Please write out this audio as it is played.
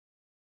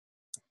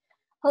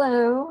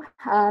Hello,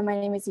 my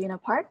name is Yuna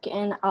Park,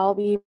 and I'll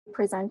be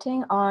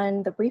presenting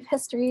on the brief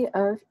history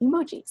of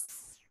emojis.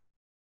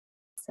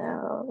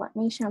 So let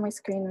me share my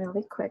screen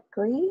really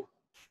quickly.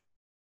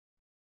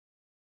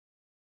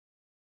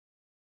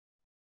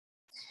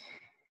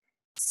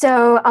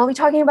 So I'll be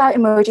talking about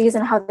emojis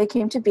and how they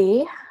came to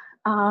be.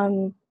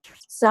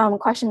 Some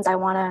questions I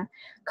want to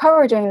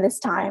cover during this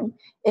time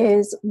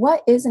is,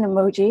 what is an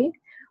emoji?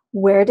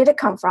 Where did it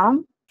come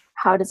from?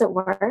 How does it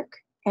work?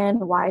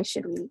 And why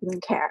should we even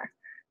care?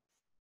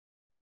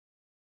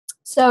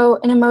 So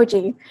an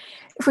emoji,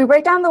 if we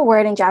break down the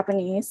word in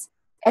Japanese,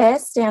 E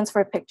stands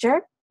for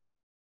picture,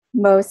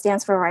 Mo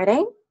stands for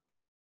writing,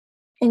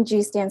 and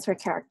G stands for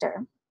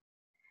character.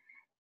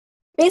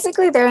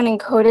 Basically, they're an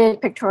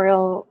encoded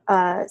pictorial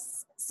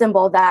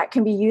symbol that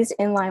can be used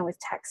in line with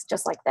text,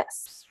 just like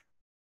this.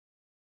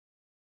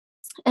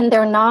 And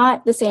they're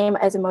not the same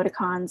as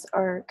emoticons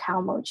or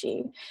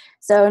cowmoji.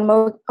 So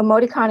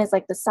emoticon is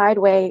like the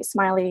sideway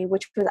smiley,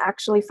 which was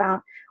actually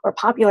found or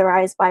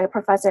popularized by a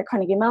professor at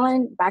Carnegie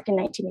Mellon back in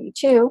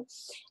 1982.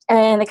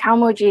 And the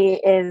cowmoji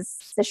is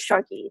the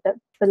shruggy, the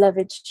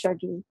beloved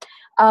shruggy.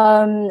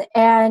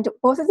 And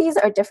both of these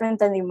are different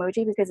than the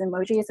emoji because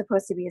emoji is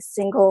supposed to be a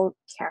single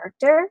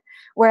character,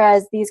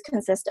 whereas these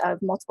consist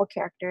of multiple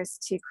characters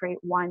to create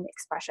one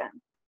expression.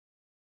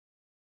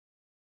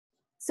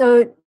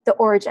 So the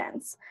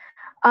origins.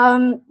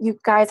 You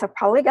guys have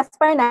probably guessed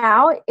by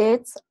now,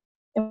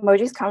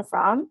 emojis come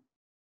from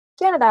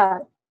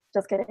Canada.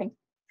 Just kidding.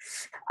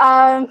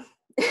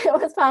 It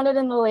was founded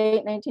in the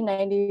late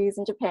 1990s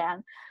in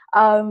Japan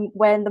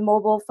when the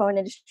mobile phone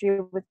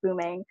industry was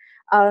booming.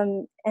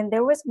 And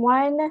there was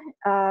one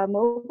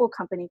mobile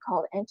company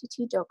called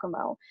NTT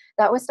Docomo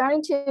that was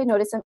starting to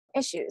notice some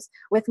issues.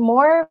 With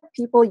more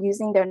people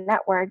using their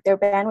network, their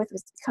bandwidth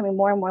was becoming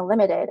more and more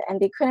limited, and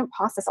they couldn't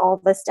process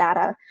all this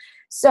data.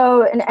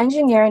 So an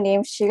engineer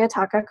named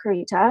Shigetaka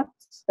Kurita,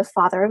 the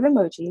father of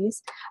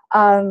emojis,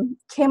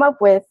 came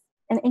up with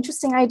an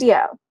interesting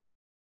idea.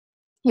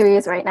 Here he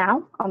is right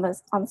now on the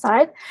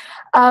side.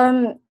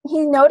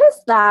 He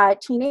noticed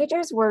that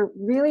teenagers were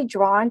really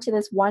drawn to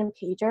this one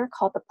pager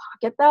called the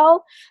Pocket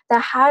Bell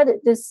that had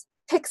this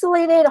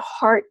pixelated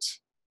heart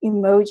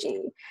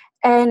emoji.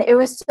 And it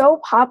was so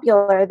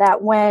popular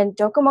that when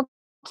Docomo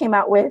came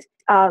out with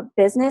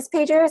business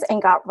pagers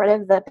and got rid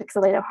of the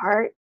pixelated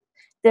heart,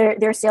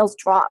 their sales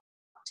dropped.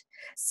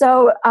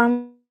 So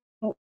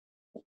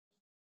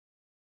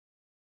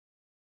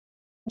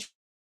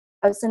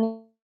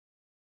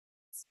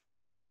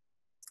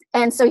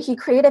and so he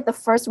created the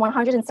first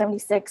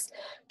 176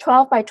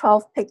 12 by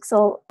 12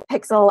 pixel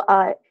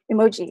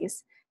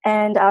emojis.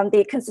 And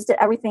they consisted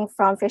everything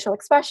from facial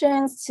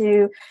expressions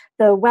to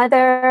the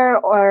weather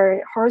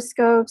or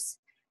horoscopes.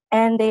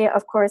 And they,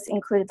 of course,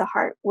 included the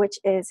heart, which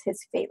is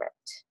his favorite.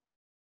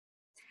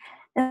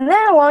 And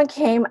then along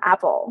came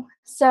Apple.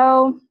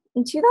 So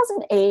in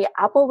 2008,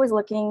 Apple was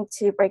looking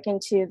to break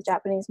into the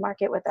Japanese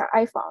market with their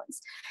iPhones.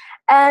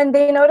 And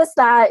they noticed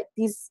that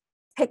these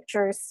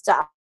picture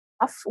stuff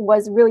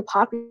was really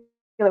popular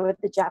with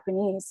the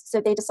Japanese.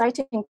 So they decided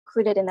to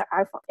include it in their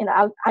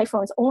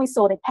iPhones only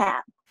sold in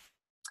Japan.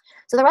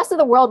 So the rest of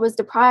the world was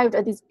deprived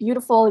of these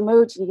beautiful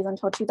emojis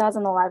until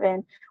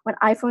 2011, when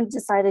iPhone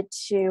decided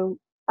to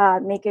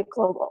make it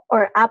global,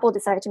 or Apple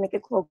decided to make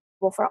it global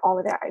for all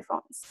of their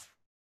iPhones.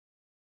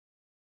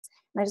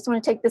 And I just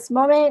want to take this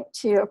moment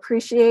to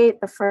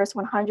appreciate the first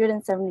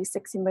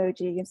 176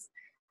 emojis.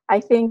 I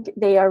think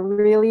they are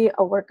really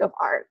a work of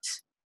art.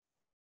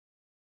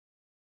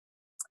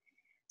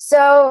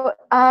 So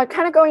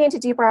kind of going into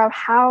deeper of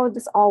how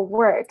this all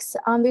works,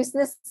 there's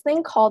this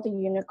thing called the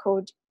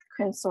Unicode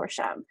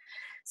Consortium.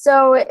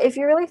 So if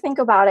you really think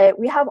about it,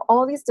 we have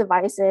all these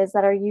devices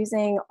that are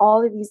using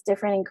all of these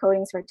different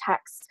encodings for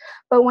text,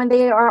 but when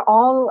they are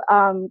all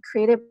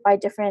created by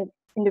different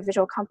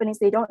individual companies,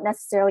 they don't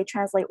necessarily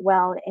translate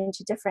well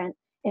into different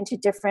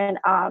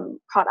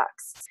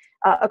products,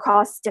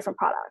 across different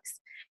products.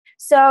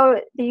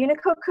 So the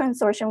Unicode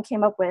Consortium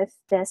came up with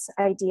this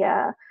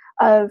idea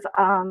of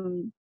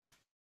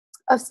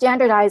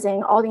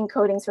standardizing all the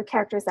encodings for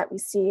characters that we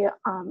see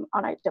on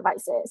our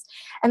devices.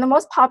 And the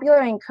most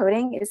popular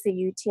encoding is the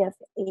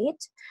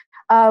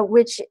UTF-8,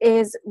 which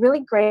is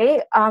really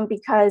great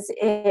because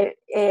it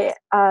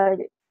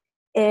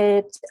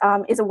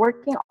is a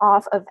working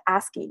off of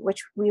ASCII,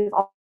 which we've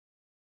all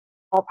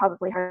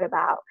probably heard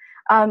about.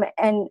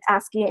 And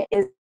ASCII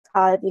is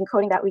the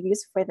encoding that we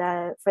use for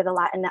the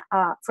Latin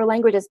for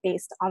languages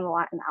based on the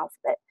Latin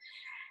alphabet.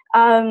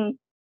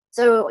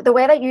 So the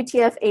way that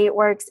UTF-8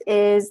 works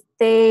is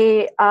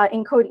they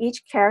encode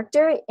each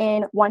character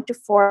in 1 to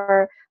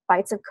 4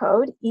 bytes of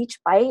code. Each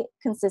byte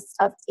consists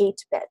of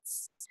 8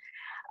 bits.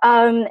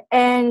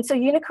 And so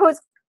Unicode's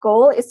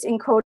goal is to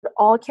encode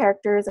all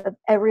characters of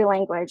every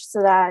language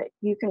so that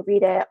you can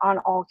read it on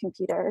all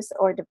computers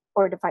or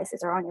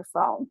devices or on your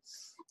phone.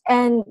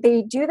 And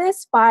they do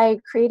this by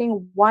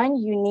creating one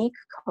unique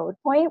code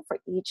point for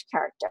each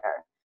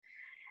character.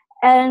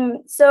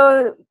 And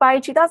so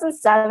by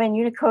 2007,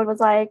 Unicode was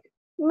like,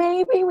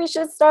 maybe we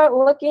should start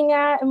looking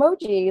at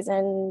emojis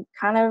and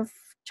kind of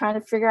trying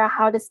to figure out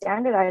how to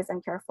standardize them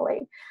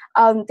carefully.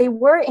 They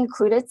were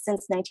included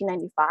since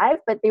 1995,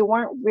 but they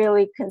weren't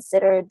really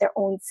considered their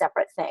own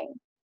separate thing.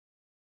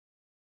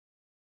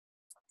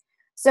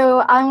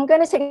 So I'm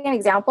going to take an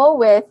example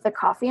with the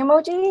coffee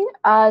emoji.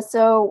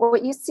 So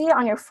what you see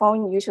on your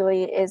phone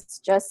usually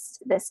is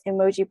just this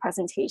emoji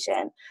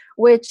presentation,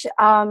 which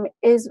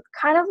is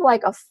kind of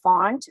like a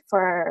font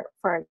for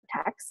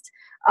text.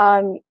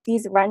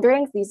 These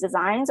renderings, these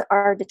designs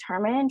are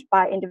determined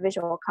by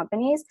individual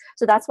companies.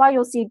 So that's why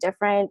you'll see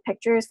different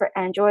pictures for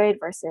Android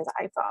versus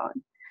iPhone.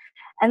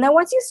 And then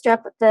once you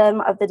strip them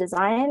of the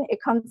design,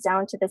 it comes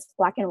down to this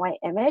black and white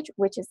image,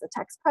 which is the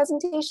text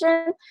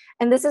presentation.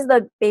 And this is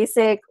the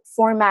basic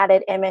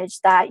formatted image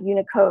that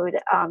Unicode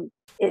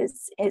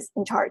is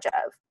in charge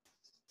of.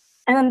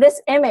 And then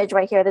this image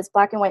right here, this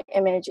black and white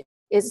image,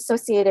 is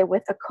associated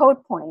with a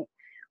code point,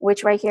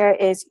 which right here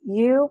is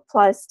U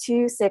plus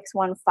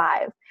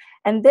 2615.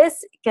 And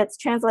this gets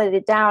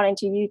translated down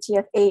into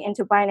UTF-8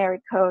 into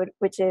binary code,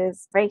 which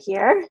is right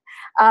here.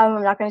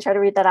 I'm not going to try to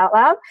read that out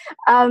loud.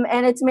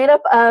 And it's made up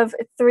of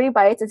 3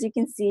 bytes, as you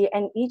can see,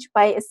 and each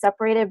byte is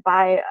separated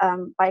by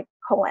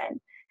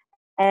colon.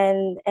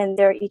 And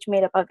they're each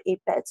made up of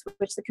 8 bits,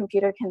 which the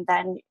computer can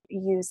then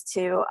use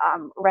to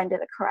render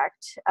the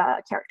correct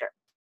character.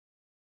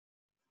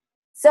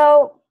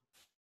 So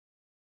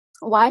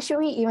why should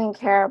we even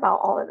care about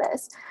all of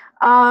this?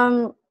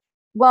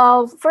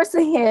 Well, first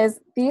thing is,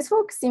 these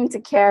folks seem to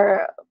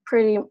care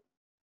pretty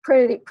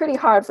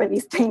hard for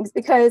these things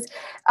because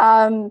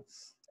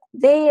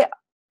they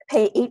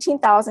pay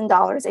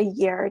 $18,000 a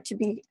year to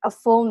be a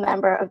full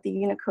member of the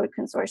Unicode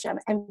Consortium.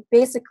 And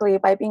basically,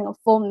 by being a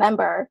full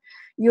member,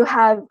 you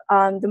have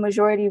the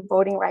majority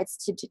voting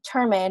rights to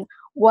determine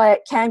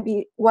what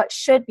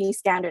should be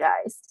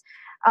standardized.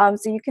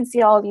 So you can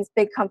see all these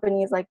big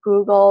companies like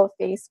Google,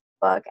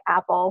 Facebook,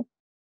 Apple.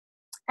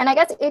 And I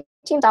guess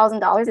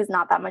 $18,000 is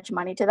not that much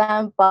money to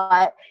them,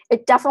 but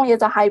it definitely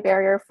is a high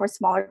barrier for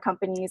smaller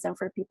companies and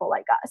for people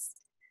like us.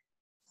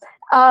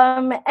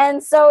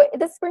 And so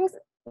this brings,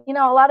 a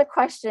lot of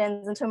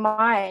questions into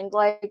mind.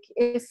 Like,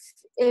 if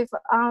you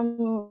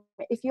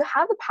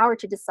have the power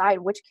to decide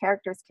which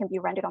characters can be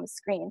rendered on the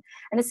screen,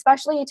 and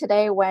especially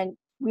today when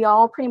we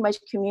all pretty much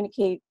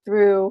communicate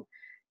through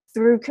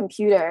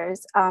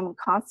computers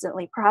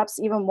constantly, perhaps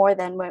even more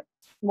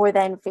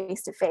than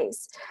face to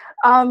face.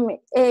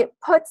 It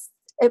puts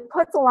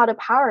a lot of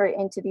power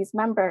into these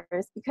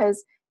members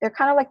because they're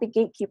kind of like the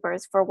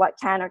gatekeepers for what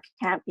can or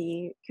can't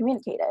be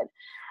communicated.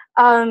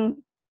 And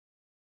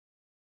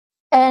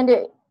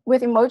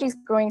with emojis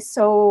growing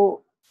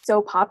so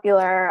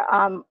popular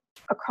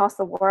across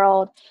the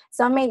world,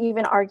 some may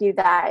even argue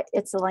that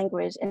it's a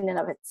language in and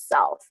of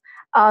itself.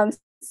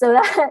 So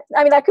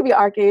that could be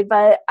argued,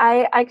 but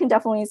I can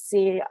definitely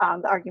see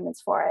the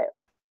arguments for it.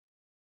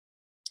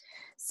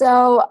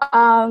 So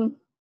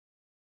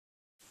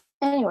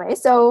anyway,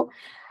 so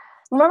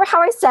remember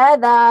how I said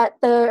that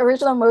the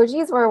original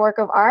emojis were a work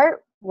of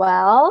art?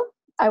 Well,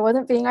 I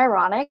wasn't being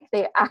ironic.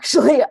 They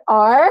actually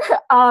are.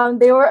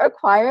 They were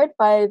acquired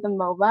by the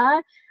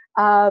MoMA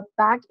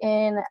back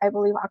in, I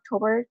believe,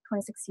 October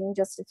 2016,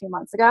 just a few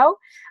months ago.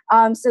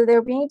 So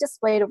they're being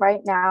displayed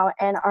right now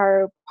and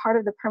are part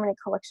of the permanent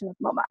collection of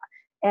MoMA.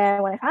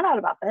 And when I found out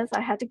about this, I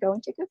had to go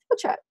and take a field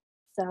trip.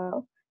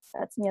 So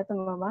that's me at the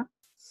MoMA.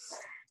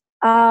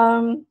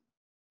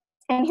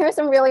 And here's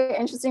some really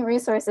interesting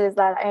resources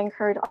that I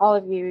encourage all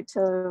of you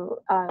to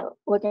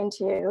look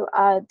into.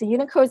 The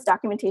Unicode's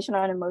documentation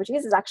on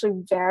emojis is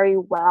actually very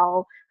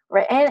well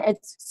written.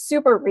 It's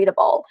super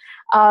readable.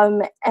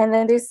 And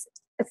then there's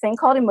a thing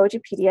called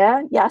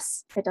Emojipedia.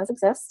 Yes, it does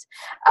exist.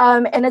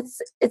 And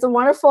it's a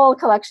wonderful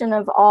collection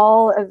of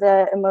all of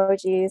the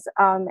emojis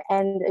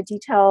and a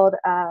detailed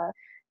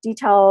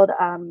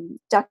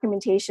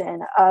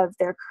documentation of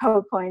their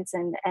code points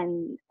and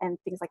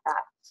things like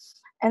that.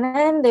 And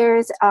then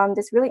there's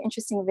this really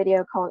interesting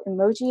video called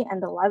Emoji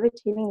and the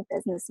Levitating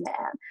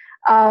Businessman.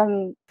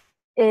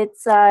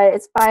 It's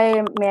by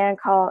a man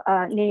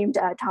named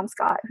Tom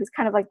Scott, who's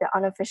kind of like the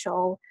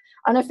unofficial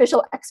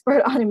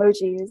expert on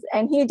emojis,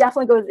 and he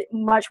definitely goes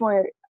much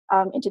more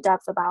into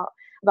depth about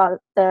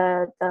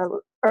the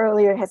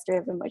earlier history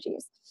of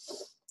emojis.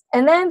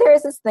 And then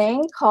there's this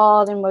thing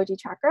called Emoji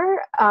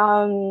Tracker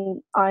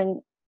Emoji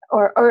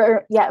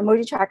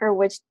Tracker,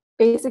 which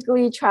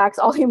basically tracks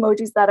all the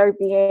emojis that are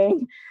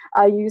being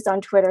used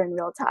on Twitter in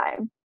real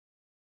time.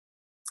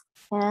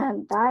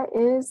 And that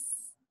is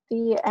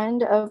the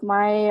end of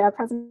my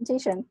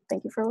presentation.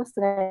 Thank you for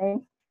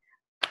listening.